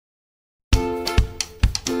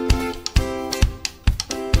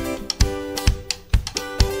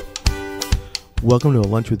Welcome to A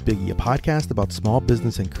Lunch with Biggie, a podcast about small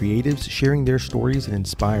business and creatives sharing their stories and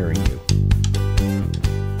inspiring you.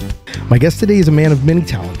 My guest today is a man of many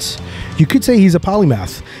talents. You could say he's a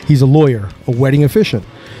polymath. He's a lawyer, a wedding officiant,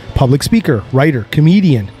 public speaker, writer,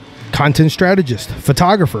 comedian, content strategist,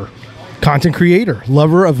 photographer, content creator,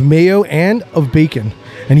 lover of Mayo and of Bacon.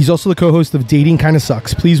 And he's also the co-host of Dating Kinda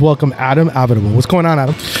Sucks. Please welcome Adam Avitable. What's going on,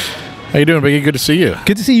 Adam? How you doing, Biggie? Good to see you.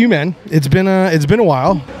 Good to see you, man. It's been a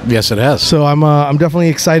while. Yes, it has. So I'm definitely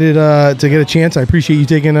excited to get a chance. I appreciate you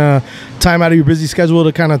taking time out of your busy schedule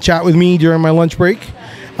to kind of chat with me during my lunch break.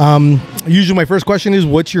 Usually my first question is,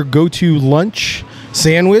 what's your go-to lunch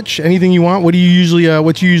sandwich? Anything you want? What's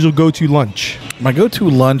your usual go-to lunch? My go-to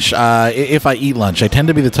lunch, if I eat lunch, I tend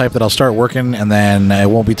to be the type that I'll start working, and then it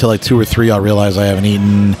won't be till like 2 or 3 I'll realize I haven't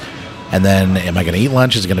eaten. And then, am I going to eat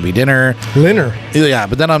lunch? Is it going to be dinner? Dinner. Yeah,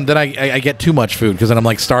 but then I get too much food because then I'm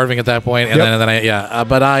like starving at that point. And Yep.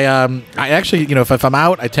 but I actually, if I'm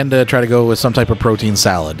out, I tend to try to go with some type of protein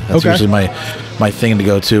salad. That's usually my thing to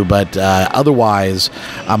go to. But otherwise,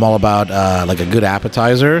 I'm all about like a good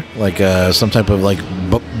appetizer, like some type of like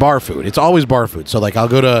bar food. It's always bar food. So like I'll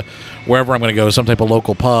go to wherever I'm going to go, some type of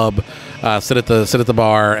local pub. Sit at the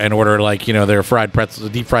bar and order like their fried pretzels,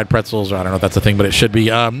 deep fried pretzels, or I don't know if that's a thing, but it should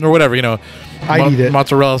be or whatever I eat it.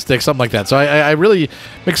 Mozzarella sticks, something like that. So I really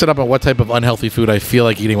mix it up on what type of unhealthy food I feel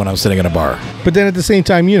like eating when I'm sitting in a bar. But then at the same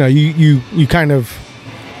time, you kind of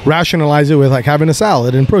rationalize it with like having a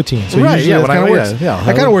salad and protein. So right, yeah, that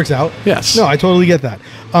kind of works out. Yes. No, I totally get that.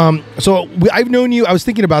 So I've known you. I was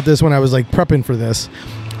thinking about this when I was like prepping for this.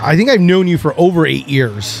 I think I've known you for over 8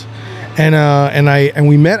 years. And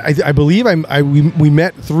we met. I believe we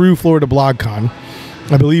met through Florida BlogCon.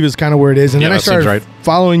 I believe is kind of where it is. And then I started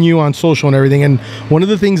following you on social and everything. And one of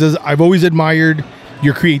the things is I've always admired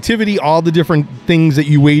your creativity, all the different things that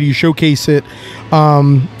you showcase it.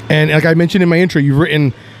 And like I mentioned in my intro, you've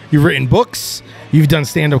written books, you've done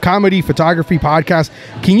stand-up comedy, photography, podcasts.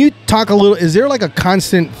 Can you talk a little? Is there like a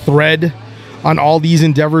constant thread on all these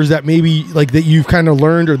endeavors that maybe like that you've kind of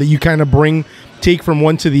learned or that you kind of take from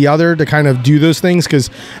one to the other to kind of do those things? Because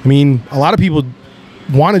I mean, a lot of people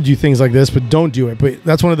want to do things like this but don't do it, but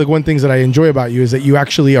that's one of the things that I enjoy about you is that you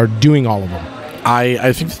actually are doing all of them.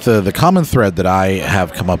 I think the common thread that I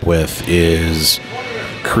have come up with is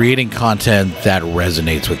creating content that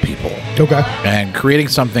resonates with people. Okay. And creating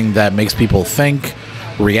something that makes people think,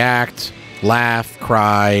 react, laugh,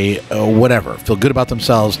 cry, whatever, feel good about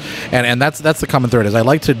themselves, and that's the common thread. Is I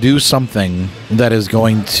like to do something that is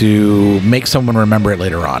going to make someone remember it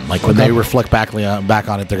later on. Like when they reflect back on it,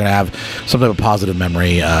 they're going to have some type of positive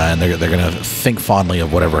memory, and they're going to think fondly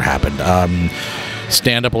of whatever happened.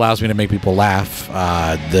 Stand-up allows me to make people laugh.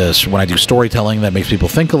 When I do storytelling, that makes people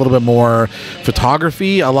think a little bit more.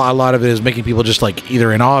 Photography, a lot of it is making people just like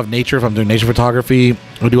either in awe of nature. If I'm doing nature photography,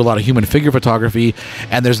 I do a lot of human figure photography,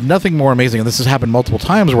 and there's nothing more amazing. And this has happened multiple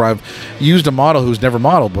times where I've used a model who's never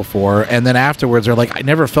modeled before, and then afterwards they're like, I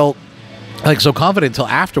never felt like so confident until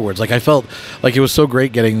afterwards. Like I felt like it was so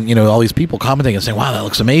great getting all these people commenting and saying, wow, that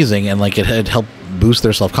looks amazing, and like it had helped boost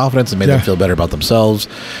their self-confidence and made them feel better about themselves.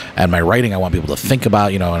 And my writing, I want people to think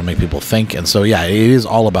about, and make people think. And so yeah, it is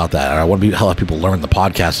all about that. I want to help people learn. The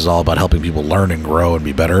podcast is all about helping people learn and grow and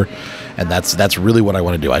be better, and that's really what I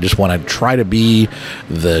want to do. I just want to try to be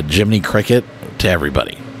the Jiminy Cricket to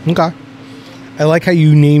everybody. Okay. I like how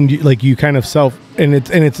you named, like, you kind of it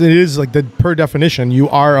is like the per definition you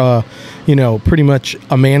are pretty much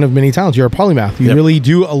a man of many talents. You're a polymath. You really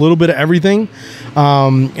do a little bit of everything,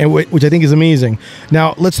 and which I think is amazing.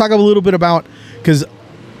 Now let's talk a little bit about, because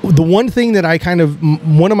the one thing that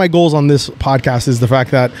one of my goals on this podcast is the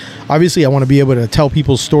fact that obviously I want to be able to tell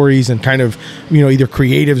people's stories and kind of, either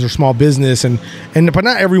creatives or small business but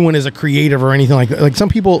not everyone is a creative or anything like that. Like some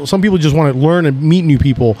people just want to learn and meet new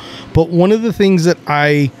people. But one of the things that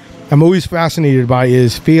I'm always fascinated by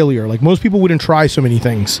is failure. Like most people wouldn't try so many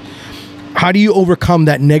things. How do you overcome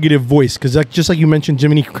that negative voice? Because just like you mentioned,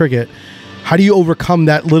 Jiminy Cricket, how do you overcome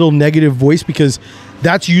that little negative voice? Because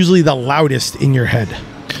that's usually the loudest in your head.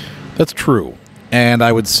 That's true. And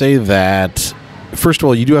I would say that, first of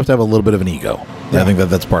all, you do have to have a little bit of an ego. Yeah. I think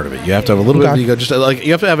that's part of it. You have to have a little bit of an ego. Just like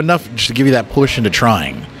you have to have enough just to give you that push into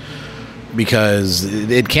trying, because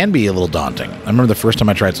it can be a little daunting. I remember the first time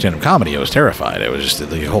I tried stand-up comedy, I was terrified. It was just,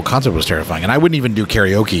 the whole concept was terrifying. And I wouldn't even do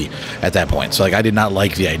karaoke at that point. So like I did not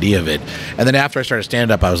like the idea of it. And then after I started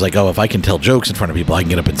stand-up, I was like, oh, if I can tell jokes in front of people, I can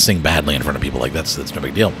get up and sing badly in front of people. Like that's no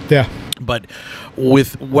big deal. Yeah. But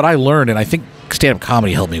with what I learned, and I think stand-up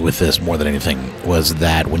comedy helped me with this more than anything, was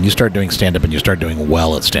that when you start doing stand-up and you start doing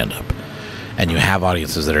well at stand-up and you have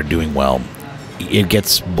audiences that are doing well, it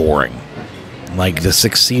gets boring. Like the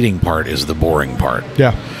succeeding part is the boring part.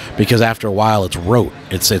 Yeah. Because after a while, it's rote.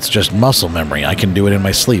 It's just muscle memory. I can do it in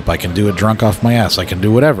my sleep. I can do it drunk off my ass. I can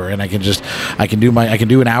do whatever, and I can do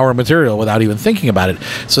an hour of material without even thinking about it.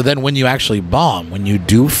 So then, when you actually bomb, when you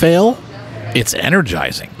do fail, it's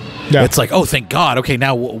energizing. Yeah. It's like, oh, thank God. Okay,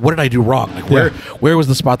 now what did I do wrong? Like, where was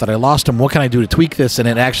the spot that I lost him? What can I do to tweak this? And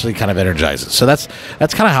it actually kind of energizes. So that's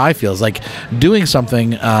kind of how I feel. It's like doing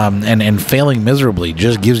something and failing miserably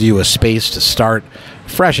just gives you a space to start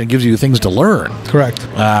fresh and gives you things to learn. Correct.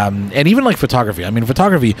 And even like photography. I mean,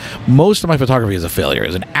 photography, most of my photography is a failure,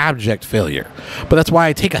 is an abject failure. But that's why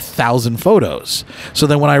I take 1,000 photos. So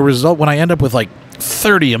then when I end up with like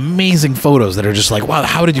 30 amazing photos that are just like, wow,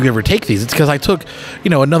 how did you ever take these? It's because I took,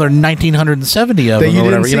 another 1,970 of them or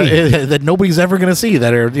whatever, that nobody's ever going to see,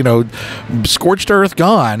 that are, scorched earth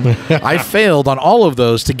gone. I failed on all of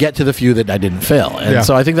those to get to the few that I didn't fail. And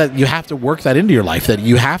so I think that you have to work that into your life, that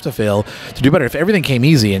you have to fail to do better. If everything came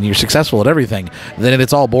easy and you're successful at everything, then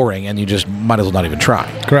it's all boring and you just might as well not even try.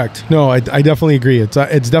 Correct. No, I definitely agree. It's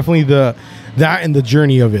definitely that and the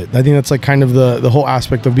journey of it. I think that's like kind of the whole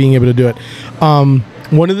aspect of being able to do it.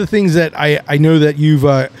 One of the things that I know that you've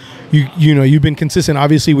been consistent,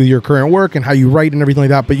 obviously, with your current work and how you write and everything like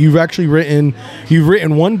that, but you've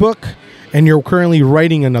written one book and you're currently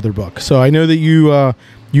writing another book. So I know that you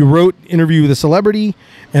wrote Interview with a Celebrity,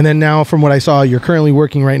 and then now, from what I saw, you're currently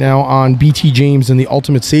working right now on BT James and the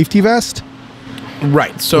Ultimate Safety Vest.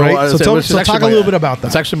 Right. So, talk a little bit about that.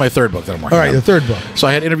 It's actually my third book that I'm working on. All right, the third book. So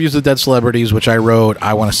I had Interviews with Dead Celebrities, which I wrote,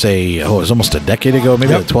 I want to say, it was almost a decade ago,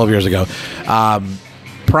 maybe like 12 years ago.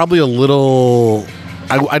 Probably a little...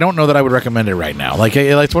 I don't know that I would recommend it right now. Like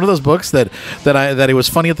it's one of those books that it was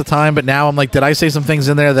funny at the time, but now I'm like, did I say some things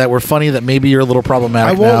in there that were funny that maybe you're a little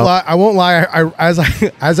problematic? I won't lie.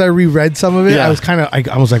 As I reread some of it, I was kind of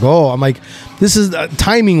I was like, oh, I'm like, this is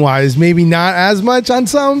timing wise maybe not as much on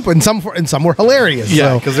some, but some were hilarious.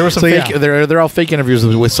 Yeah, because there were some fake. They're all fake interviews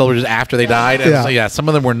with celebrities after they died. And so, some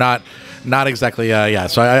of them were not exactly,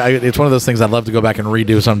 So it's one of those things I'd love to go back and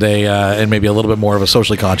redo someday, and maybe a little bit more of a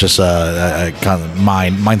socially conscious kind of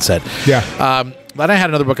mindset. Yeah. Then I had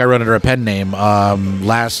another book I wrote under a pen name about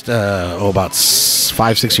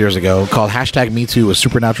 5-6 years ago called #MeToo, a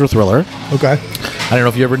supernatural thriller. Okay. I don't know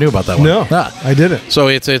if you ever knew about that one. No, I didn't. So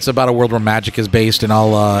it's about a world where magic is based, and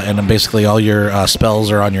and basically all your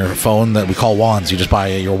spells are on your phone that we call wands. You just buy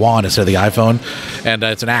your wand instead of the iPhone, and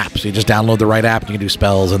it's an app. So you just download the right app and you can do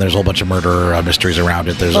spells. And there's a whole bunch of murder mysteries around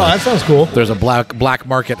it. That sounds cool. There's a black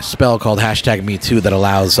market spell called #MeToo that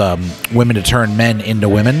allows women to turn men into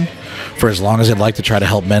women for as long as they'd like, to try to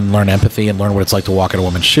help men learn empathy and learn what it's like to walk in a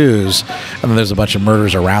woman's shoes. And then there's a bunch of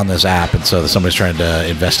murders around this app, and so somebody's trying to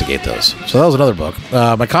investigate those. So that was another book.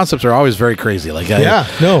 My concepts are always very crazy.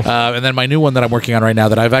 And then my new one that I'm working on right now,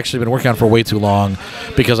 that I've actually been working on for way too long,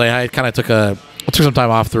 because I kind of took some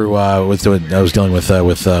time off through I was dealing with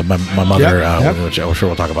my mother, which I'm sure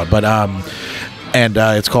we'll talk about. But and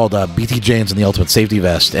it's called BT James and the Ultimate Safety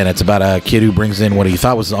Vest, and it's about a kid who brings in what he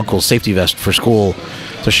thought was his uncle's safety vest for school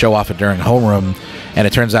to show off it during homeroom, and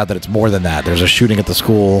it turns out that it's more than that. There's a shooting at the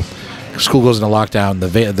school. School goes into lockdown.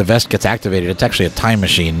 The vest gets activated. It's actually a time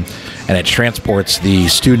machine, and it transports the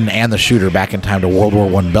student and the shooter back in time to World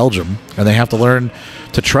War I Belgium, and they have to learn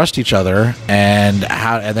to trust each other and they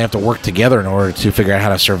have to work together in order to figure out how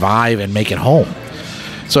to survive and make it home.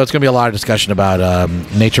 So it's going to be a lot of discussion about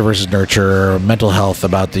nature versus nurture, mental health,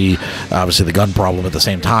 about obviously the gun problem at the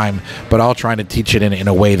same time, but all trying to teach it in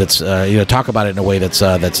a way that's talk about it in a way that's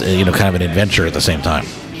kind of an adventure at the same time.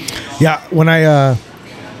 Yeah, when I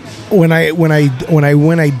went into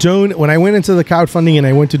the crowdfunding and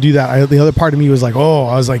I went to do that, the other part of me was like,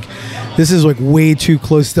 I was like, this is like way too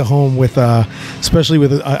close to home with, especially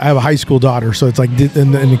with, I have a high school daughter, so it's like,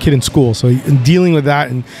 and a kid in school, so dealing with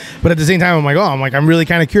that, but at the same time, I'm really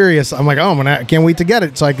kind of curious. I'm like, I can't wait to get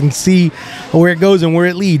it so I can see where it goes and where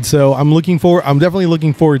it leads. So I'm definitely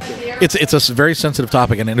looking forward to it. It's a very sensitive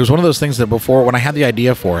topic, and it was one of those things that before, when I had the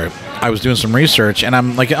idea for it, I was doing some research, and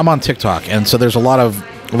I'm on TikTok, and so there's a lot of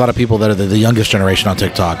people that are the youngest generation on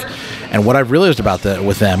TikTok, and what I've realized about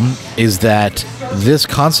with them is that this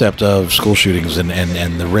concept of school shootings and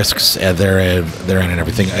the risks they're in and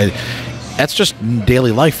everything, that's just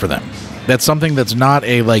daily life for them. That's something that's not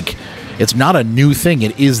it's not a new thing.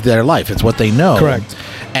 It is their life. It's what they know. Correct.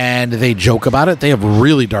 And they joke about it. They have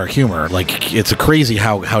really dark humor. Like, it's crazy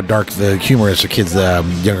how dark the humor is for kids,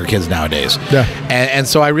 younger kids nowadays. Yeah. And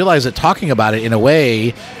so I realized that talking about it in a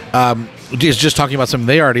way is just talking about something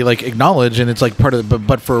they already acknowledge, and it's like part of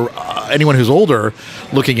but for anyone who's older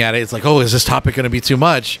looking at it, it's like, is this topic going to be too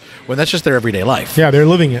much, when that's just their everyday life. Yeah, they're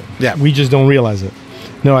living it. Yeah, we just don't realize it.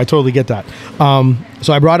 No, I totally get that.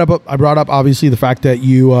 So I brought up obviously the fact that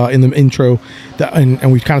you in the intro that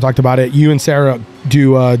and we've kind of talked about it. You and Sara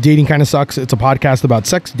do Dating Kind of Sucks. It's a podcast about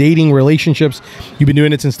sex, dating, relationships. You've been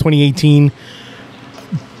doing it since 2018.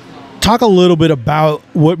 Talk a little bit about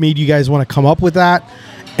what made you guys want to come up with that,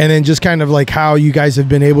 and then just kind of like how you guys have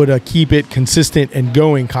been able to keep it consistent and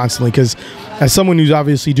going constantly. Because as someone who's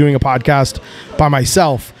obviously doing a podcast by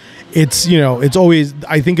myself, it's, you know, it's always,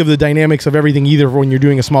 I think of the dynamics of everything, either when you're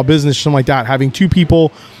doing a small business, something like that, having two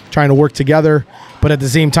people trying to work together, but at the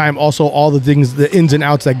same time, also all the things, the ins and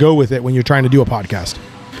outs that go with it when you're trying to do a podcast.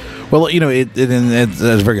 Well, you know, it's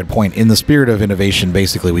a very good point. In the spirit of innovation,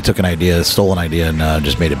 basically, we took an idea, stole an idea, and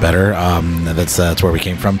just made it better. That's where we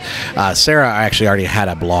came from. Sara actually already had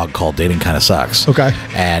a blog called Dating Kind of Sucks. Okay.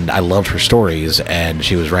 And I loved her stories, and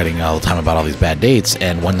she was writing all the time about all these bad dates.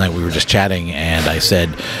 And one night we were just chatting, and I said,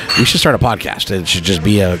 we should start a podcast. It should just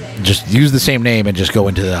be just use the same name and just go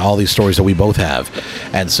into all these stories that we both have.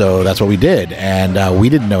 And so that's what we did. And we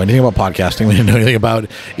didn't know anything about podcasting. We didn't know anything about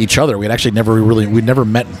each other. We'd actually we'd never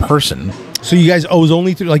met in person. So you guys, it was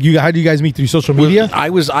only through, like, how do you guys meet, through social media?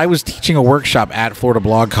 I was teaching a workshop at Florida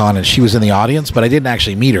BlogCon, and she was in the audience, but I didn't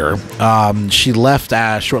actually meet her. She left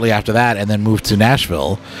shortly after that, and then moved to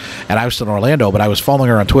Nashville, and I was still in Orlando, but I was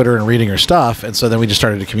following her on Twitter and reading her stuff, and so then we just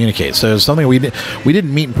started to communicate. So it was something we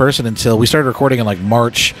didn't meet in person until we started recording in like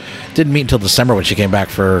March. Didn't meet until December when she came back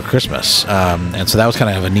for Christmas, and so that was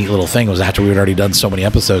kind of a neat little thing. It was after we had already done so many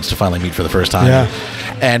episodes to finally meet for the first time. Yeah.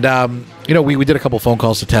 And you know, we did a couple phone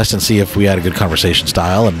calls to test and see if we had a good conversation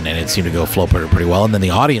style, and it seemed to go flow pretty well. And then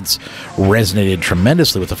the audience resonated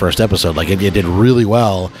tremendously with the first episode. Like, it did really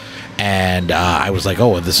well. And I was like,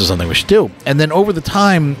 oh, this is something we should do. And then over the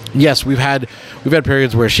time, yes, we've had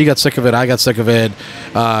periods where she got sick of it, I got sick of it.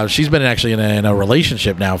 She's been actually in a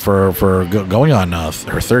relationship now for going on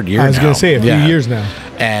her third year now. I was going to say a few years now.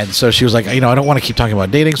 And so she was like, you know, I don't want to keep talking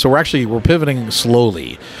about dating. So we're pivoting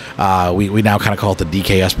slowly. We now kind of call it the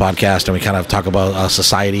DKS podcast, and we kind of talk about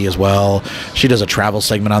society as well. She does a travel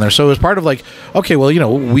segment on there. So it was part of like, okay, well, you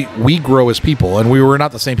know, we grow as people, and we were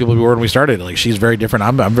not the same people we were when we started. Like, she's very different.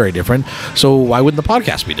 I'm very different. So why wouldn't the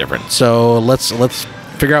podcast be different? So let's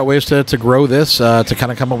figure out ways to grow this, to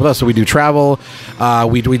kind of come up with us. So we do travel.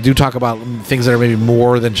 We do talk about things that are maybe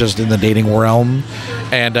more than just in the dating realm,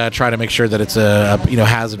 and try to make sure that it's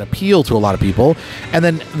has an appeal to a lot of people. And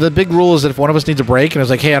then the big rule is that if one of us needs a break and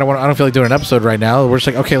it's like, hey, I don't feel like doing an episode right now, we're just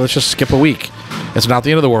like, okay, let's just skip a week. It's not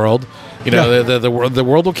the end of the world. You know, yeah. the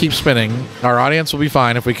world will keep spinning. Our audience will be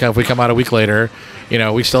fine if we come out a week later. You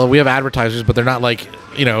know, we have advertisers, but they're not like,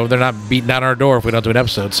 you know, they're not beating down our door if we don't do an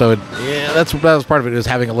episode. So that was part of it, is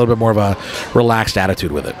having a little bit more of a relaxed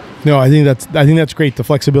attitude with it. No, I think that's great. The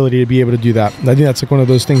flexibility to be able to do that. I think that's like one of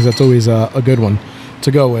those things that's always a good one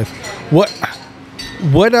to go with. What's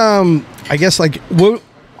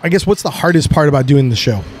the hardest part about doing the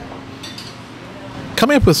show?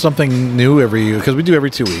 Coming up with something new because we do every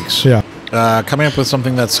 2 weeks. Yeah. Coming up with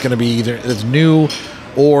something that's going to be either that's new,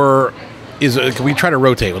 or we try to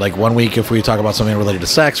rotate. Like 1 week, if we talk about something related to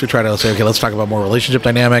sex, we try to say, okay, let's talk about more relationship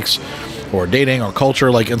dynamics, or dating, or culture.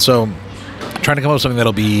 And so trying to come up with something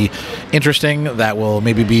that'll be interesting, that will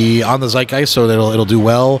maybe be on the zeitgeist, so that it'll do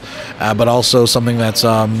well, but also something that's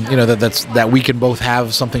that we can both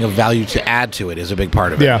have something of value to add to it is a big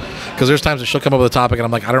part of it. Yeah. Because there's times that she'll come up with a topic and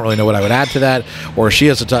I'm like, I don't really know what I would add to that, or she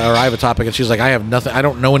has or I have a topic and she's like, I have nothing, I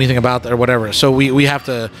don't know anything about that, or whatever. So we have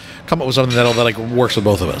to come up with something that like works with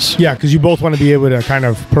both of us. Yeah, because you both want to be able to kind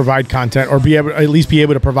of provide content, or at least be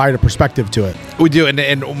able to provide a perspective to it. We do,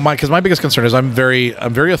 and my biggest concern is I'm very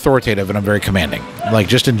authoritative, and I'm very commanding, like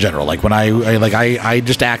just in general. Like when I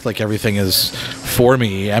just act like everything is for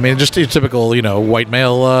me. I mean, just a typical, you know, white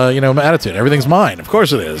male, attitude. Everything's mine. Of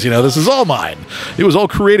course it is. You know, this is all mine. It was all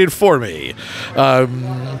created for me.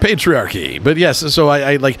 Patriarchy. But yes, so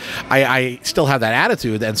I still have that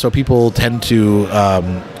attitude, and so people tend to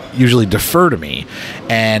usually defer to me.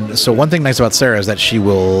 And so one thing nice about Sara is that she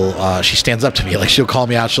stands up to me. Like, she'll call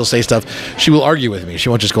me out, she'll say stuff, she will argue with me, she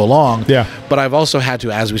won't just go along. Yeah. But I've also had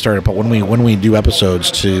to, as we started, but when we do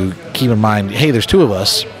episodes, to keep in mind, hey, there's two of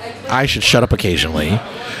us, I should shut up occasionally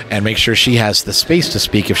and make sure she has the space to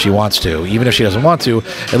speak if she wants to. Even if she doesn't want to,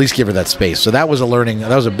 at least give her that space. So that was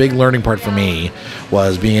a big learning part for me,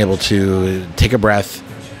 was being able to take a breath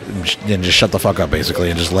and just shut the fuck up, basically,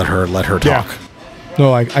 and just let her talk. Yeah.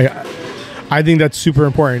 No, I think that's super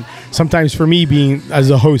important. Sometimes for me, being as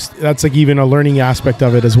a host, that's like even a learning aspect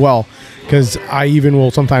of it as well, because I even will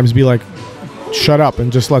sometimes be like, shut up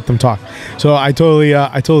and just let them talk. So I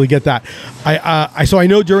totally get that. I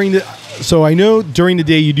know during the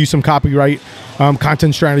day you do some copyright,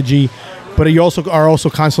 content strategy, but you also are also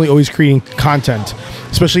constantly always creating content,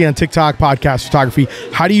 especially on TikTok, podcast, photography.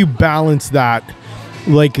 How do you balance that,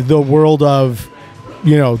 like the world of,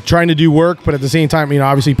 you know, trying to do work, but at the same time, you know,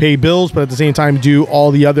 obviously pay bills, but at the same time do all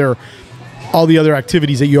the other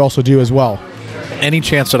activities that you also do as well? Any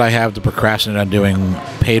chance that I have to procrastinate on doing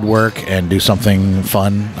paid work and do something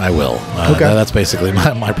fun, I will. That's basically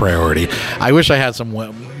my priority. I wish I had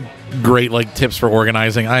some great like tips for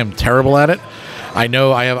organizing. I am terrible at it. I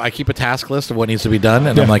know I keep a task list of what needs to be done,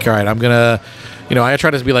 and I'm like, all right, I'm gonna, you know, I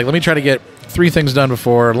try to be like, let me try to get 3 things done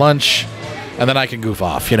before lunch, and then I can goof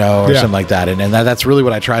off, you know, or something like that. And that's really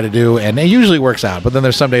what I try to do. And it usually works out. But then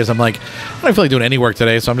there's some days I'm like, I don't feel like doing any work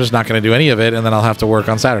today, so I'm just not going to do any of it. And then I'll have to work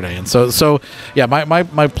on Saturday. And so yeah,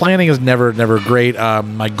 my planning is never great.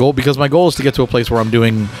 My goal is to get to a place where I'm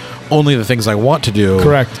doing only the things I want to do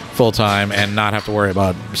full time and not have to worry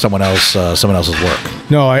about someone else's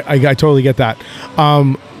work. No, I totally get that.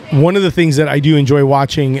 One of the things that I do enjoy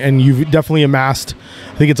watching, and you've definitely amassed,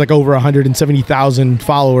 I think it's like over 170,000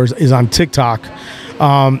 followers, is on TikTok.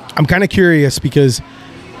 I'm kind of curious because,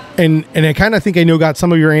 and I kind of think I got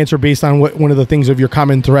some of your answer based on what one of the things of your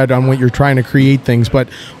common thread on what you're trying to create things. But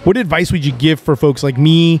what advice would you give for folks like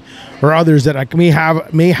me or others that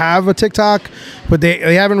may have a TikTok, but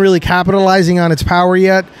they haven't really capitalizing on its power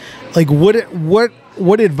yet? Like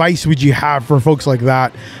what advice would you have for folks like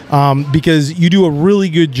that? Because you do a really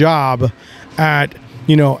good job at,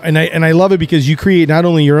 you know, and I love it because you create not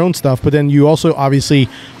only your own stuff, but then you also obviously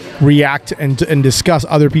react and discuss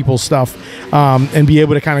other people's stuff, and be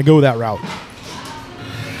able to kind of go that route.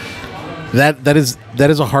 That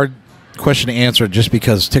is a hard question to answer, just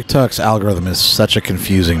because TikTok's algorithm is such a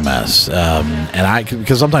confusing mess.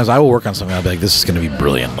 Because sometimes I will work on something, I'll be like, this is going to be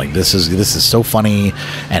brilliant. Like this is so funny,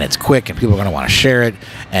 and it's quick, and people are going to want to share it,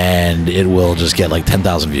 and it will just get like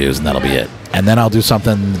 10,000 views, and that'll be it. And then I'll do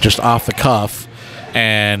something just off the cuff,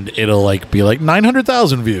 and it'll like be like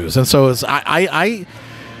 900,000 views. And so it's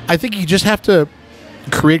I think you just have to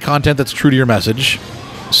create content that's true to your message,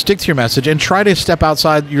 stick to your message, and try to step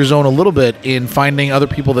outside your zone a little bit in finding other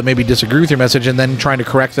people that maybe disagree with your message, and then trying to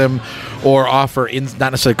correct them, or offer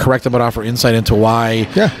not necessarily correct them, but offer insight into why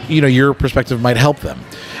you know, your perspective might help them.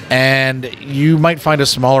 And you might find a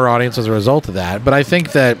smaller audience as a result of that. But I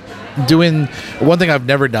think that doing one thing I've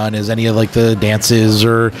never done is any of like the dances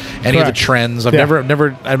or any of the trends. I've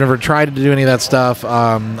never tried to do any of that stuff.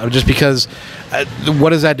 Just because what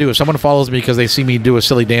does that do? If someone follows me because they see me do a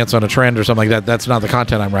silly dance on a trend or something like that, that's not the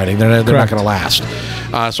content I'm writing. They're not going to last.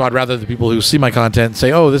 So I'd rather the people who see my content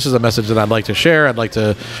say, oh, this is a message that I'd like to share, I'd like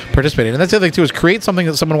to participate in. And that's the other thing too, is create something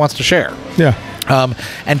that someone wants to share.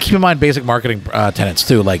 And keep in mind basic marketing tenets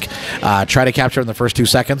too. Like try to capture it in the first 2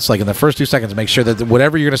 seconds. Like in the first 2 seconds, make sure that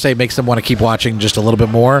whatever you're going to say makes them want to keep watching just a little bit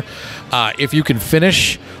more. If you can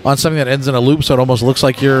finish on something that ends in a loop, so it almost looks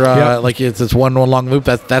like you're like it's one long loop,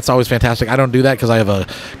 that's always fantastic. I don't do that because I have a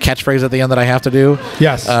catchphrase at the end that I have to do.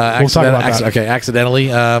 We'll talk about that. Okay, accidentally.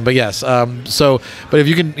 But yes. But if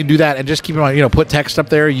you can do that and just keep in mind, you know, put text up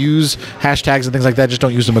there, use hashtags and things like that. Just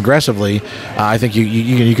don't use them aggressively. I think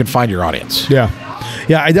you can find your audience.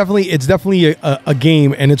 It's definitely a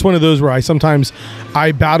game, and it's one of those where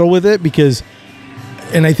I battle with it because,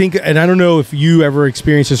 and I think, and I don't know if you ever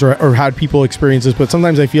experienced this or had people experience this, but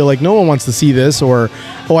sometimes I feel like no one wants to see this, or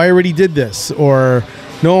I already did this, or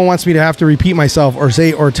no one wants me to have to repeat myself or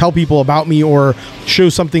say or tell people about me or show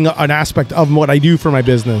something, an aspect of what I do for my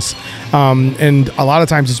business. And a lot of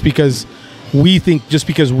times it's because we think just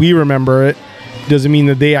because we remember it doesn't mean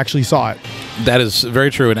that they actually saw it. That is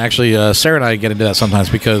very true. And actually, Sara and I get into that sometimes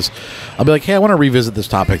because I'll be like, hey, I want to revisit this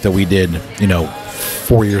topic that we did,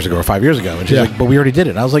 4 years ago or 5 years ago. And she's like, but we already did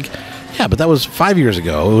it. And I was like, yeah, but that was 5 years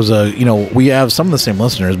ago. It was we have some of the same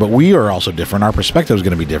listeners, but we are also different. Our perspective is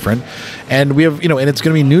going to be different. And we have, and it's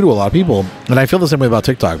going to be new to a lot of people. And I feel the same way about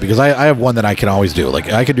TikTok because I have one that I can always do.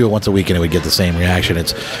 Like I could do it once a week and it would get the same reaction.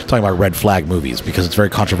 It's talking about red flag movies because it's a very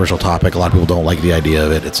controversial topic. A lot of people don't like the idea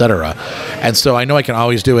of it, etc. And so I know I can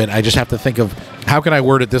always do it. I just have to think of how can I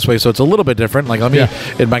word it this way so it's a little bit different. Like am I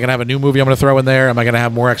going to have a new movie I'm going to throw in there? Am I going to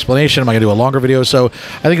have more explanation? Am I going to do a longer video? So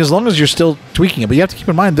I think as long as you're still tweaking it, but you have to keep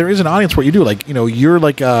in mind there is an audience for what you do. Like, you're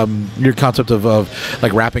like your concept of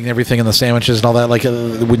like wrapping everything in the sandwiches and all that, like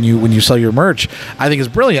when you sell your merch, I think is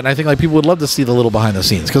brilliant. I think like people would love to see the little behind the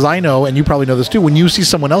scenes because I know, and you probably know this too, when you see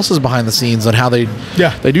someone else's behind the scenes and how they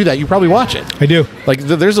do that, you probably watch it. I do. Like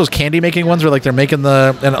there's those candy making ones where like they're making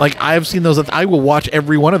and like I've seen those. I will watch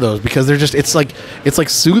every one of those because they're just it's like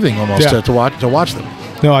soothing almost to watch them.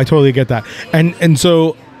 No, I totally get that. And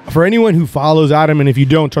so for anyone who follows Adam, and if you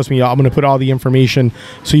don't, trust me, I'm going to put all the information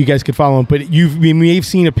so you guys could follow him. But you may have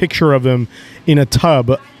seen a picture of him in a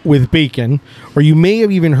tub with bacon, or you may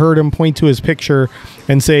have even heard him point to his picture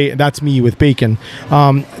and say, "That's me with bacon."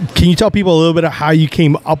 Can you tell people a little bit of how you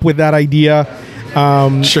came up with that idea?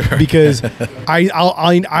 Sure. Because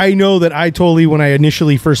I know that I totally, when I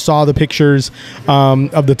initially first saw the pictures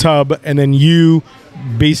of the tub, and then you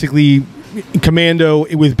basically commando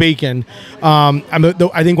with bacon,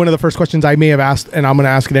 I think one of the first questions I may have asked, and I'm going to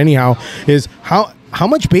ask it anyhow, is how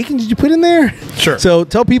much bacon did you put in there? Sure. So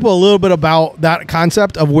tell people a little bit about that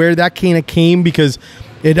concept of where that kind of came, because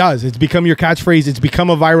it does. It's become your catchphrase. It's become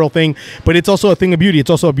a viral thing, but it's also a thing of beauty. It's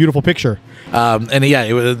also a beautiful picture. And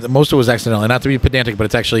yeah, most of it was accidental. And not to be pedantic, but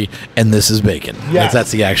it's actually, and this is bacon. Yes.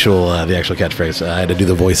 That's the actual catchphrase. I had to do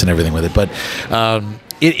the voice and everything with it. But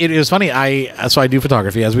it was funny. So I do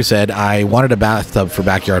photography, as we said. I wanted a bathtub for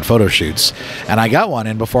backyard photo shoots, and I got one.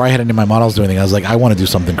 And before I had any of my models do anything, I was like, I want to do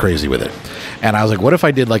something crazy with it. And I was like, what if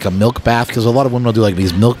I did like a milk bath? Because a lot of women will do like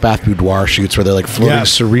these milk bath boudoir shoots where they're like floating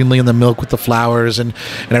serenely in the milk with the flowers and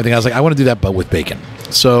everything. I was like, I want to do that, but with bacon.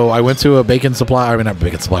 So I went to a bacon supply. I mean, not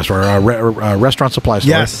bacon supply store, a restaurant supply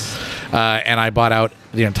store. Yes. And I bought out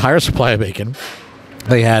the entire supply of bacon.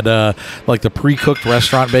 They had like the pre-cooked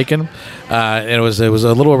restaurant bacon, and it was a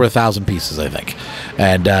little over 1,000 pieces, I think.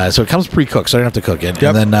 And so it comes pre-cooked, so I didn't have to cook it.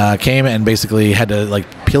 Yep. And then came and basically had to like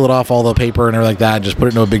peel it off all the paper and everything like that, and just put it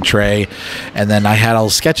into a big tray. And then I had all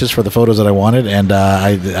the sketches for the photos that I wanted. And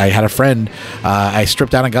I had a friend. I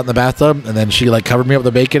stripped down and got in the bathtub, and then she like covered me up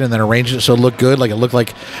with the bacon and then arranged it so it looked good. Like it looked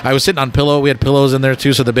like I was sitting on pillow. We had pillows in there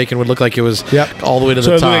too, so the bacon would look like it was all the way to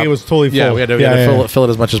the top. So it was totally full. Yeah, we had to fill it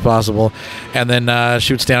as much as possible. And then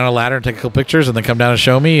she would stand on a ladder and take a couple pictures, and then come down and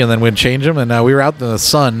show me, and then we'd change them. And we were out in the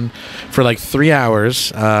sun for like 3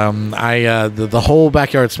 hours. The whole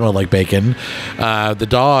backyard smelled like bacon. The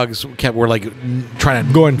dogs were like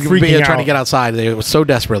trying to get outside. They were so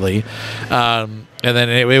desperately. And then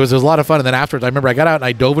it was a lot of fun. And then afterwards, I remember I got out and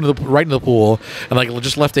I dove right into the pool and like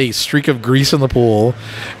just left a streak of grease in the pool.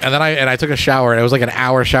 And then I took a shower, and it was like an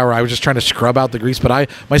hour shower. I was just trying to scrub out the grease, but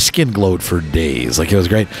my skin glowed for days. Like it was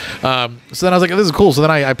great. So then I was like, this is cool. So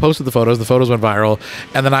then I posted the photos. The photos went viral,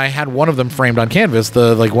 and then I had one of them framed on canvas.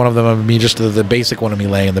 One of them of me, just the basic one of me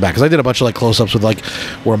laying in the back, because I did a bunch of like close-ups with like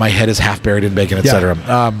where my head is half buried in bacon, etc.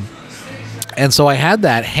 And so I had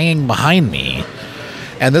that hanging behind me.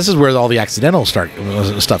 And this is where all the accidental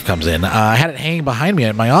stuff comes in. I had it hanging behind me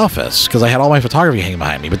at my office because I had all my photography hanging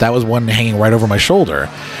behind me, but that was one hanging right over my shoulder.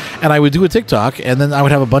 And I would do a TikTok, and then I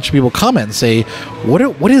would have a bunch of people comment and say,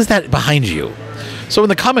 what is that behind you? So in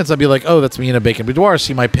the comments, I'd be like, oh, that's me in a bacon boudoir.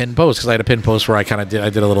 See my pinned post, because I had a pinned post where I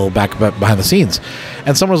did a little back behind the scenes.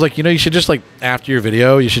 And someone was like, you should just like after your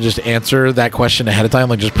video, you should just answer that question ahead of time,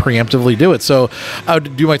 like just preemptively do it. So I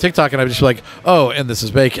would do my TikTok, and I would just be like, oh, and this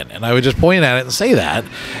is bacon. And I would just point at it and say that.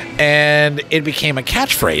 And it became a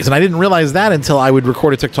catchphrase. And I didn't realize that until I would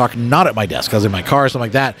record a TikTok not at my desk. I was in my car or something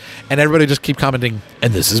like that. And everybody would just keep commenting,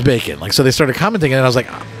 and this is bacon. Like, so they started commenting, and I was like,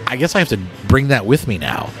 I guess I have to bring that with me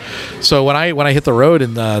now. So when I hit the road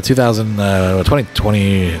in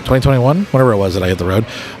 2021, whatever it was that I hit the road,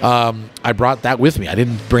 I brought that with me. I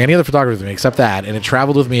didn't bring any other photography with me except that, and it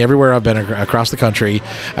traveled with me everywhere I've been across the country.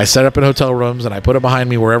 I set up in hotel rooms, and I put it behind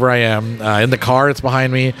me wherever I am. In the car, it's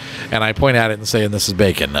behind me, and I point at it and say, and this is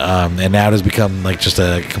bacon. And now it has become like just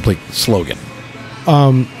a complete slogan.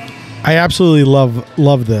 I absolutely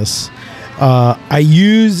love this.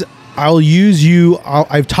 I'll use you.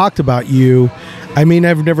 I've talked about you. I mean,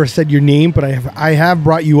 I've never said your name, but I have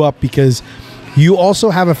brought you up because you also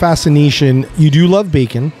have a fascination. You do love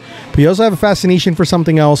bacon, but you also have a fascination for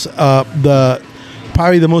something else.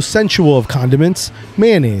 Probably the most sensual of condiments,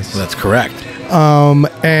 mayonnaise. That's correct.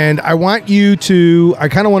 And I want you to. I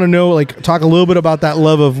kind of want to know, like, talk a little bit about that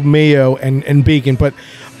love of mayo and bacon, but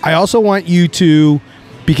I also want you to.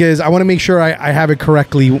 Because I want to make sure I have it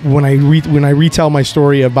correctly when I retell my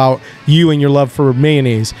story about you and your love for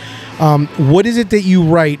mayonnaise. What is it that you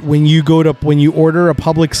write when you order a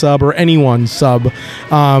public sub or anyone's sub,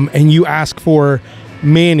 and you ask for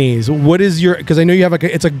mayonnaise? What is your? Because I know you have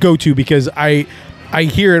it's a go-to, because I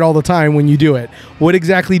hear it all the time when you do it. What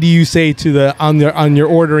exactly do you say to on your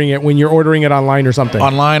ordering it when you're ordering it online or something?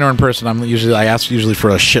 Online or in person, I ask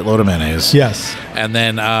for a shitload of mayonnaise. Yes. And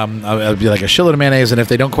then I'll be like a shitload of mayonnaise, and if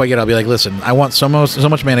they don't quite get it, I'll be like, listen, I want so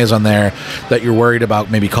much mayonnaise on there that you're worried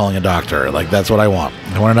about maybe calling a doctor. Like, that's what I want.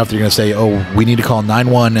 I want enough that you're going to say, oh, we need to call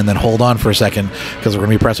 911 and then hold on for a second because we're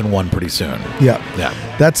going to be pressing 1 pretty soon. Yeah.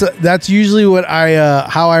 That's usually what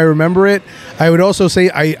how I remember it. I would also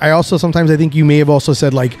say I also sometimes I think you may have also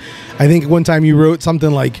said, like, I think one time you wrote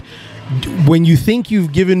something like, when you think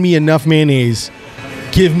you've given me enough mayonnaise,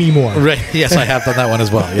 give me more. Right. Yes, I have done that one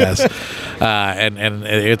as well. Yes. And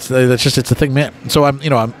it's a thing, man. So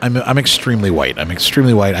I'm extremely white.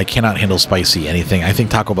 I cannot handle spicy anything. I think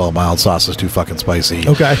Taco Bell mild sauce is too fucking spicy.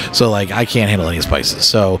 Okay. So like I can't handle any spices.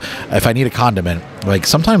 So if I need a condiment, like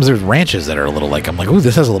sometimes there's ranches that are a little like I'm like, ooh,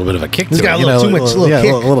 this has a little bit of a kick. This to got it, a little too much,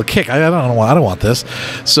 a little kick. I don't want this.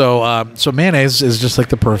 So mayonnaise is just like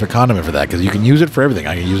the perfect condiment for that because you can use it for everything.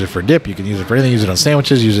 I can use it for dip. You can use it for anything. Use it on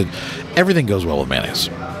sandwiches. Everything goes well with mayonnaise.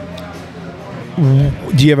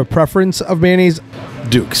 Do you have a preference of mayonnaise?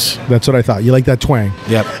 Dukes. That's what I thought. You like that twang.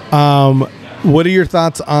 Yep. What are your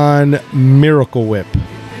thoughts on Miracle Whip?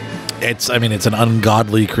 It's an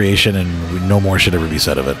ungodly creation, and no more should ever be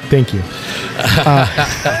said of it. Thank you.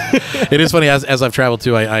 It is funny as I've traveled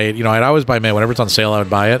too. I'd always buy mayo whenever it's on sale. I would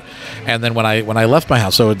buy it, and then when I left my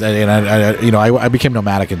house, I became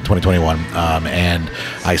nomadic in 2021, and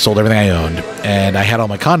I sold everything I owned, and I had all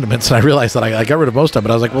my condiments, and I realized that I got rid of most of them.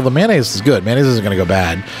 But I was like, well, the mayonnaise is good. Mayonnaise isn't going to go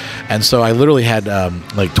bad, and so I literally had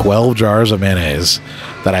like 12 jars of mayonnaise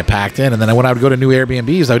that I packed in, and then when I would go to new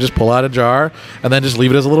Airbnbs, I would just pull out a jar and then just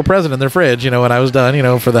leave it as a little present in their fridge, when I was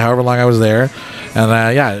done, for the however long I was there. And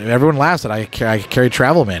everyone laughs that I carry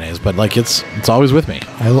travel mayonnaise, but like it's always with me.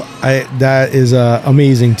 That is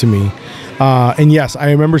amazing to me. And yes,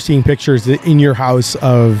 I remember seeing pictures in your house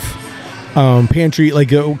of pantry, like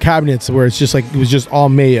cabinets where it was just all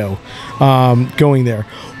mayo going there.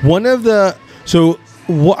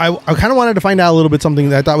 I kind of wanted to find out a little bit something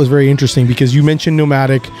that I thought was very interesting because you mentioned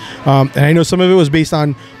nomadic, and I know some of it was based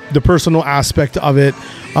on the personal aspect of it.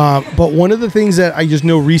 But one of the things that I just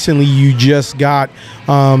know recently you just got,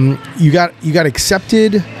 you got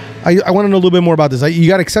accepted. I want to know a little bit more about this. You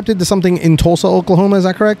got accepted to something in Tulsa, Oklahoma. Is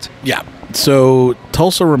that correct? Yeah. So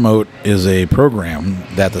Tulsa Remote is a program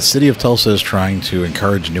that the city of Tulsa is trying to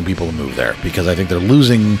encourage new people to move there because I think they're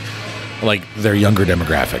losing like their younger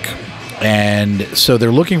demographic. And so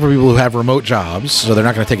they're looking for people who have remote jobs. So they're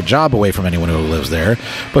not going to take a job away from anyone who lives there,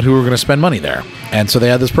 but who are going to spend money there. And so they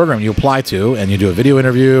have this program you apply to, and you do a video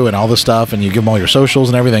interview and all this stuff, and you give them all your socials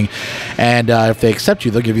and everything. And if they accept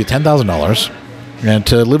you, they'll give you $10,000 and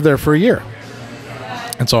to live there for a year.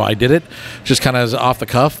 And so I did it just kind of off the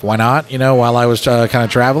cuff. Why not? While I was kind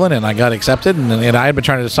of traveling, and I got accepted, and I had been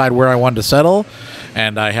trying to decide where I wanted to settle.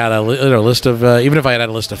 And I had a list of, even if I had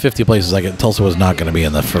a list of 50 places, Tulsa was not going to be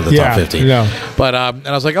in for the top 50. No. But, and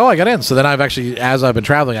I was like, oh, I got in. So then I've actually, as I've been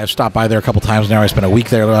traveling, I've stopped by there a couple times now. I spent a week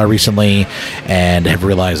there recently and have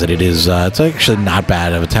realized that it's actually not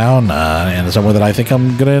bad of a town and somewhere that I think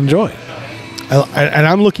I'm going to enjoy. And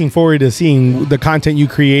I'm looking forward to seeing the content you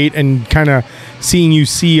create and kind of seeing you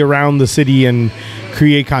see around the city and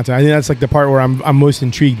create content. I think that's like the part where I'm most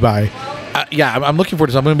intrigued by. I'm looking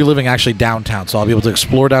forward to it. I'm going to be living actually downtown, so I'll be able to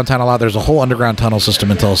explore downtown a lot. There's a whole underground tunnel system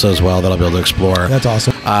in Tulsa as well that I'll be able to explore. That's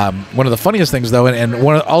awesome. One of the funniest things, though, and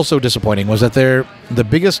one also disappointing, was that the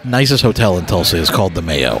biggest, nicest hotel in Tulsa is called the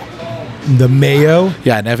Mayo. The Mayo?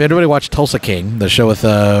 Yeah, and if anybody watched Tulsa King, the show with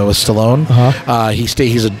Stallone,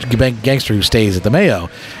 he's a gangster who stays at the Mayo.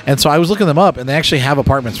 And so I was looking them up, and they actually have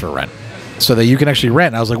apartments for rent. So that you can actually rent.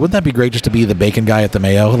 And I was like, wouldn't that be great just to be the bacon guy at the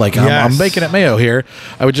Mayo? Like, I'm bacon at Mayo here.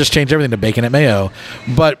 I would just change everything to bacon at Mayo.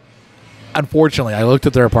 But unfortunately, I looked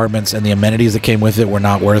at their apartments, and the amenities that came with it were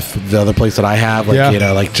not worth the other place that I have.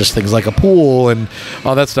 Like just things like a pool and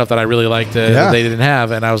all that stuff that I really liked that they didn't have.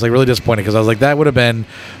 And I was like really disappointed because I was like, that would have been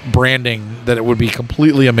branding that it would be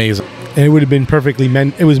completely amazing. And it would have been perfectly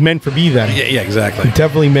meant. It was meant for be then. Yeah, exactly.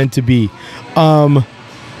 Definitely meant to be. So I'm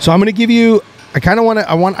going to give you. I kind of want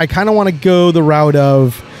to go the route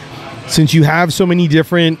of, since you have so many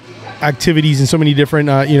different activities and so many different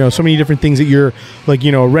so many different things that you're like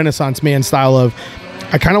a Renaissance man style of.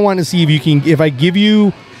 I kind of want to see if you can. If I'll give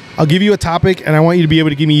you a topic, and I want you to be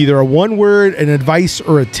able to give me either a one word, an advice,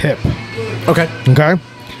 or a tip. Okay.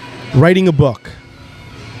 Writing a book.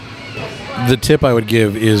 The tip I would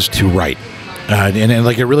give is to write. And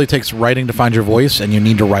it really takes writing to find your voice, and you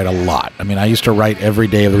need to write a lot. I mean, I used to write every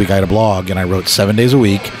day of the week. I had a blog, and I wrote 7 days a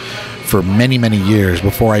week for many, many years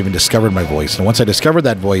before I even discovered my voice. And once I discovered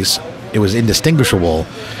that voice, it was indistinguishable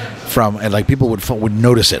from, and like people would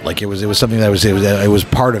notice it. Like it was something that it was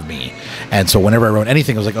part of me. And so whenever I wrote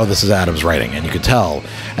anything, I was like, oh, this is Adam's writing, and you could tell.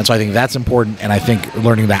 And so I think that's important, and I think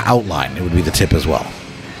learning the outline, it would be the tip as well.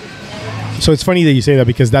 So it's funny that you say that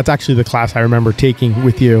because that's actually the class I remember taking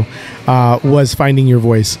with you, was finding your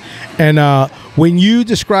voice. And when you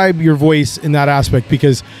describe your voice in that aspect,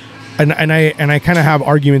 because and I kind of have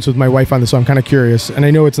arguments with my wife on this, so I'm kind of curious. And I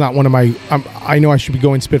know it's not one of my. I know I should be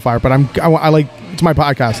going Spitfire, but I like, it's my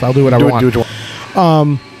podcast. I'll do whatever I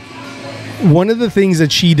want. one of the things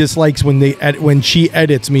that she dislikes when she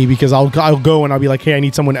edits me, because I'll go and I'll be like, hey, I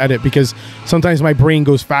need someone to edit, because sometimes my brain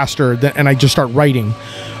goes faster and I just start writing.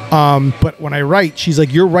 But when I write, she's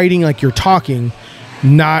like, you're writing like you're talking,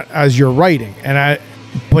 not as you're writing.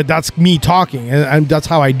 But that's me talking, and that's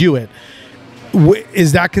how I do it.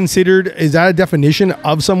 Is that a definition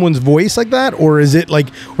of someone's voice like that, or is it like,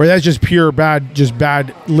 or that's just pure bad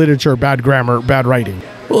literature, bad grammar, bad writing?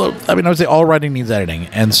 Well, I mean, I would say all writing needs editing,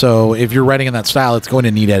 and so if you're writing in that style, it's going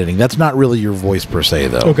to need editing. That's not really your voice per se,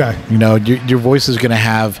 though. Okay. You know, your voice is going to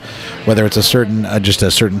have, whether it's a certain just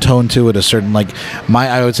a certain tone to it, a certain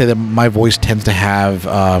I would say that my voice tends to have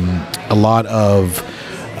a lot of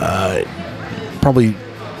probably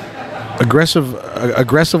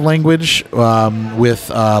aggressive language with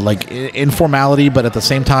informality, but at the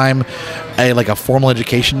same time a formal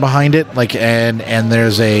education behind it, and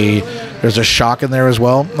there's a shock in there as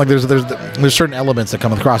well. Like there's certain elements that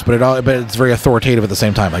come across, but it's very authoritative at the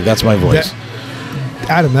same time. Like that's my voice.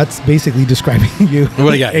 Adam, that's basically describing you.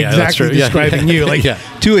 Well, yeah, exactly describing you,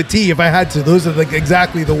 to a T. If I had to, those are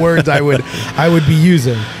exactly the words I would be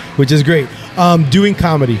using, which is great. Doing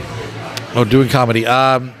comedy. Oh, doing comedy.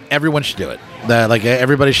 Everyone should do it.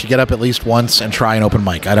 Everybody should get up at least once and try an open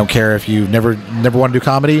mic. I don't care if you never want to do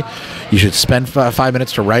comedy. You should spend 5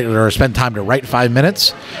 minutes to write, or spend time to write 5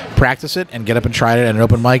 minutes, practice it, and get up and try it at an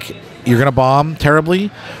open mic. You're gonna bomb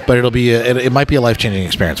terribly, but it might be a life-changing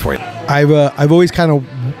experience for you. I've always kind of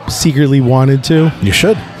secretly wanted to. You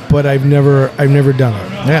should, but I've never done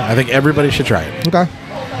it. Yeah, I think everybody should try it. Okay.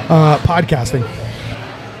 Podcasting.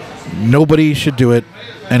 Nobody should do it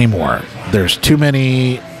anymore. There's too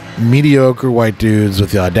many mediocre white dudes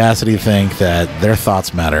with the audacity to think that their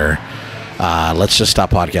thoughts matter. Let's just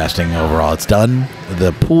stop podcasting overall. It's done.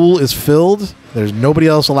 The pool is filled. There's nobody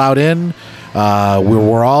else allowed in.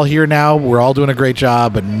 We're all here now. We're all doing a great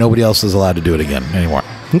job, but nobody else is allowed to do it again anymore.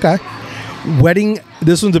 Okay. Wedding.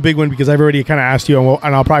 This one's a big one because I've already kind of asked you,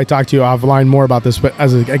 and I'll probably talk to you offline more about this, but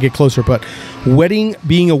as I get closer. But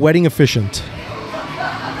being a wedding officiant.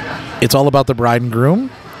 It's all about the bride and groom.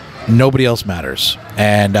 Nobody else matters.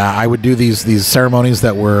 And I would do these ceremonies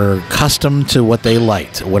that were custom to what they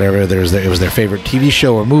liked. Whatever it was their favorite TV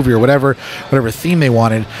show or movie or whatever theme they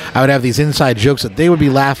wanted. I would have these inside jokes that they would be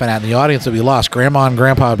laughing at, and the audience would be lost. Grandma and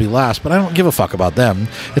grandpa would be lost, but I don't give a fuck about them.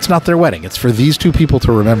 It's not their wedding. It's for these two people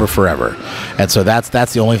to remember forever. And so that's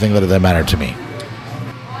the only thing that mattered to me.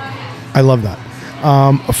 I love that.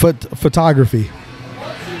 Photography.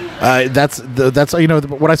 That's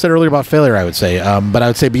what I said earlier about failure, I would say. But I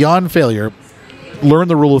would say beyond failure, learn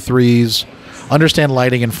the rule of threes, understand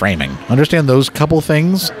lighting and framing. Understand those couple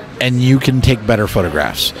things, and you can take better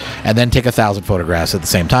photographs. And then take 1,000 photographs at the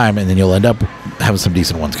same time, and then you'll end up having some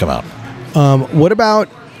decent ones come out. What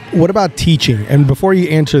about teaching? And before you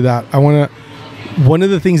answer that, one of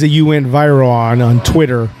the things that you went viral on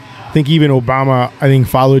Twitter, I think even Obama,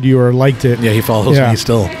 followed you or liked it. Yeah, he follows me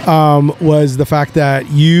still. Was the fact that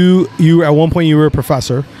you at one point you were a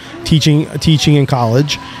professor teaching in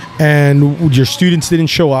college, and your students didn't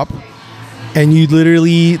show up, and you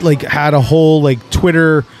literally had a whole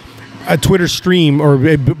Twitter stream or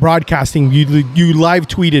broadcasting. You live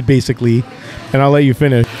tweeted basically, and I'll let you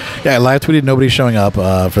finish. Yeah, I live tweeted nobody showing up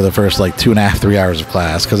for the first 2.5 3 hours of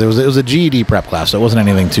class, because it was a GED prep class, so it wasn't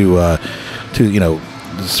anything too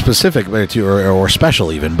specific or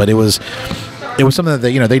special even, but it was something that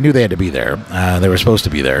they knew they had to be there. They were supposed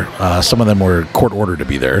to be there. Some of them were court ordered to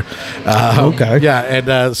be there. Okay. Yeah,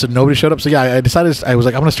 and so nobody showed up. So yeah, I decided I was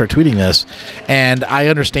like, I'm going to start tweeting this, and I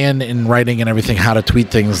understand in writing and everything how to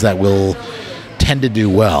tweet things that will tend to do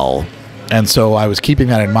well. And so I was keeping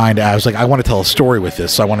that in mind. I was like, I want to tell a story with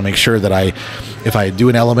this, so I want to make sure that if I do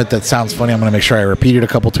an element that sounds funny, I'm going to make sure I repeat it a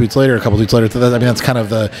couple tweets later. That's kind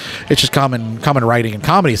of it's just common writing and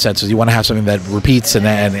comedy senses. You want to have something that repeats and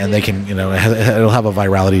they can, it'll have a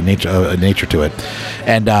virality nature to it.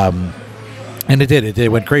 And it did.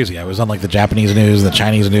 It went crazy. I was on the Japanese news, the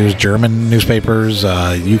Chinese news, German newspapers,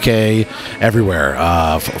 UK,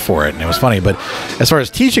 everywhere for it, and it was funny. But as far as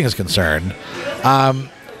teaching is concerned,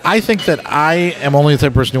 I think that I am only the type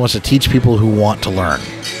of person who wants to teach people who want to learn.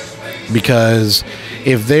 Because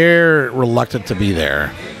if they're reluctant to be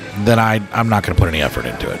there, then I'm not going to put any effort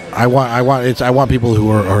into it. I want people who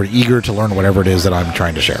are eager to learn whatever it is that I'm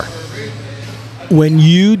trying to share. When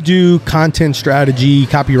you do content strategy,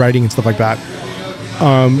 copywriting, and stuff like that,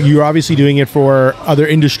 you're obviously doing it for other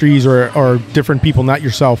industries or different people, not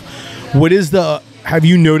yourself. Have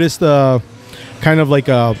you noticed the kind of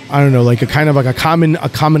a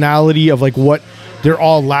commonality of what they're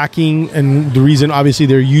all lacking, and the reason obviously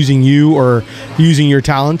they're using you or using your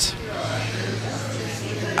talent?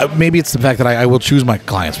 maybe it's the fact that I will choose my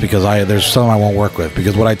clients because there's some I won't work with,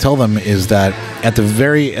 because what I tell them is that at the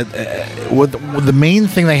the main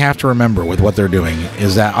thing they have to remember with what they're doing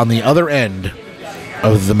is that on the other end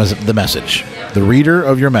of the message, the reader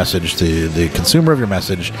of your message, the consumer of your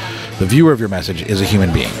message, the viewer of your message is a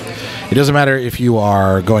human being. It doesn't matter if you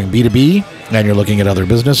are going B2B and you're looking at other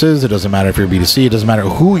businesses. It doesn't matter if you're B2C. It doesn't matter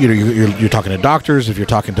who you're talking to doctors, if you're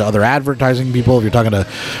talking to other advertising people, if you're talking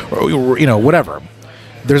to, whatever.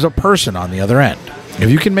 There's a person on the other end. If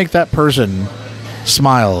you can make that person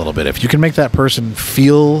smile a little bit, if you can make that person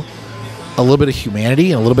feel a little bit of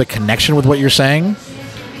humanity and a little bit of connection with what you're saying,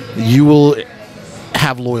 you will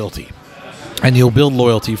have loyalty. And you'll build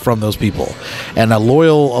loyalty from those people. And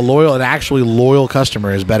an actually loyal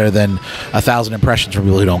customer is better than 1,000 impressions from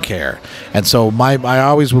people who don't care. And so I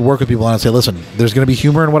always would work with people and I'd say, listen, there's going to be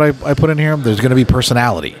humor in what I put in here. There's going to be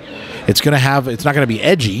personality. It's not going to be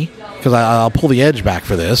edgy, because I'll pull the edge back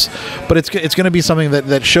for this, but it's going to be something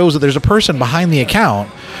that shows that there's a person behind the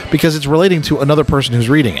account, because it's relating to another person who's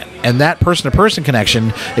reading it. And that person-to-person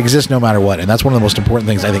connection exists no matter what. And that's one of the most important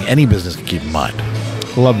things I think any business can keep in mind.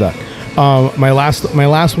 Love that. My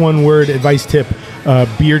last one word advice tip: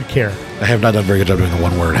 beard care. I have not done a very good job doing the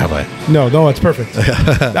one word, have I? No, it's perfect.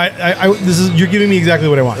 You're giving me exactly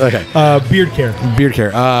what I want. Okay. Beard care. Beard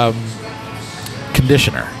care.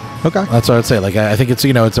 Conditioner. Okay. That's what I'd say. Like, I think it's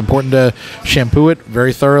important to shampoo it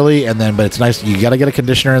very thoroughly, but it's nice. You got to get a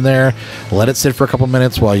conditioner in there. Let it sit for a couple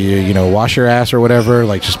minutes while you wash your ass or whatever.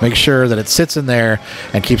 Like, just make sure that it sits in there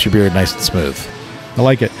and keeps your beard nice and smooth. I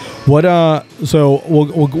like it. What? So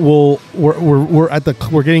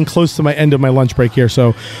we're getting close to my end of my lunch break here.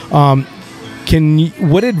 So,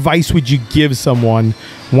 what advice would you give someone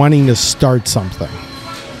wanting to start something?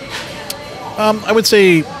 I would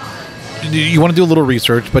say you want to do a little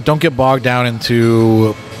research, but don't get bogged down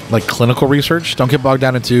into like clinical research. Don't get bogged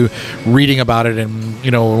down into reading about it and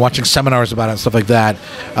watching seminars about it and stuff like that,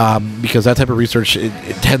 because that type of research it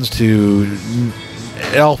tends to.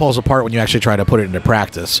 It all falls apart when you actually try to put it into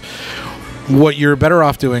practice. What you're better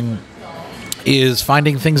off doing is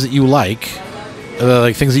finding things that you like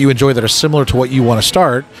things that you enjoy that are similar to what you want to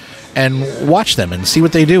start, and watch them and see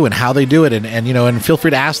what they do and how they do it, and feel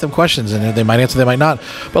free to ask them questions, and they might answer, they might not,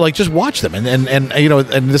 but just watch them, and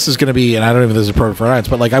this is going to be, and I don't even know if this is appropriate for audience,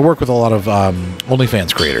 but I work with a lot of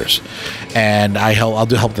OnlyFans creators, and I'll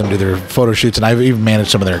help them do their photo shoots, and I've even managed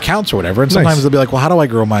some of their accounts or whatever, and sometimes they'll be like, well, how do I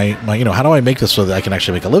grow my how do I make this so that I can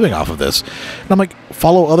actually make a living off of this? And I'm like,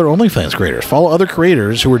 follow other OnlyFans creators, follow other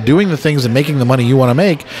creators who are doing the things and making the money you want to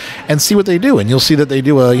make, and see what they do, and you'll see that they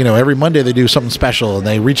do every Monday they do something special, and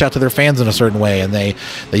they reach out to their fans in a certain way, and they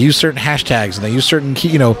use certain hashtags, and they use certain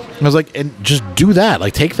key, I was like, and just do that,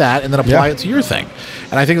 take that and then apply it to your thing.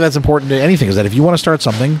 And I think that's important to anything, is that if you want to start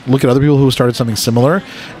something, look at other people who started something similar,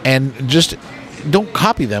 and just don't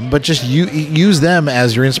copy them, but just use them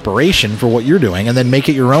as your inspiration for what you're doing, and then make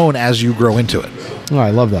it your own as you grow into it. Oh,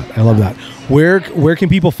 I love that. Where can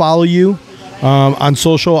people follow you? On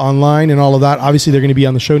social, online, and all of that? Obviously, they're going to be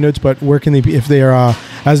on the show notes, but where can they be if they are,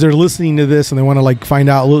 as they're listening to this and they want to find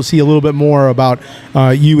out, see a little bit more about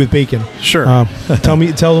you with Bacon? Sure.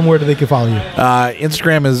 Tell them where they can follow you.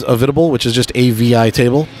 Instagram is Avitable, which is just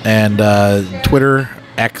Avitable, and Twitter,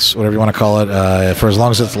 X, whatever you want to call it, for as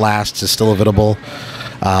long as it lasts, is still Avitable.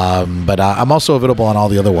 But I'm also Avitable on all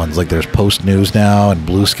the other ones. There's Post News now and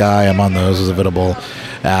Blue Sky. I'm on those as Avitable.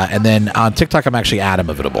 And then on TikTok, I'm actually Adam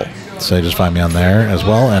Avitable. So just find me on there as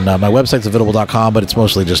well. And my website's avitable.com, but it's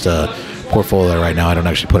mostly just a portfolio right now. I don't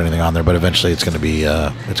actually put anything on there, but eventually it's going to be,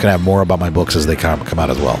 it's going to have more about my books as they come out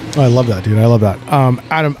as well. Oh, I love that, dude. I love that.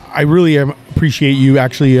 Adam, I really appreciate you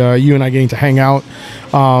actually, you and I getting to hang out.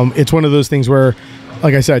 It's one of those things where,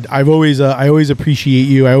 like I said, I always appreciate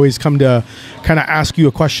you. I always come to kind of ask you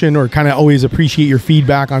a question, or kind of always appreciate your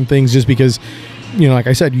feedback on things, just because, like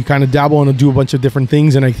I said, you kind of dabble and do a bunch of different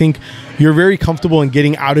things. And I think you're very comfortable in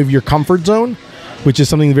getting out of your comfort zone, which is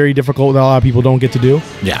something very difficult that a lot of people don't get to do.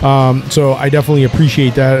 Yeah. So I definitely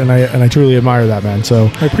appreciate that, and I truly admire that, man. So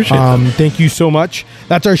I appreciate that. Thank you so much.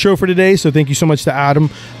 That's our show for today. So thank you so much to Adam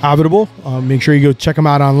Avitable. Make sure you go check him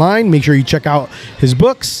out online. Make sure you check out his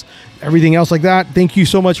books, everything else like that. Thank you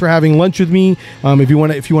so much for having lunch with me. If you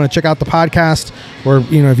want to check out the podcast, or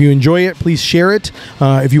if you enjoy it, please share it.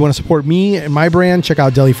 If you want to support me and my brand, check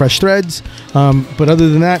out Deli Fresh Threads. But other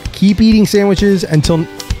than that, keep eating sandwiches and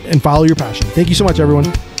follow your passion. Thank you so much,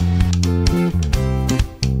 everyone.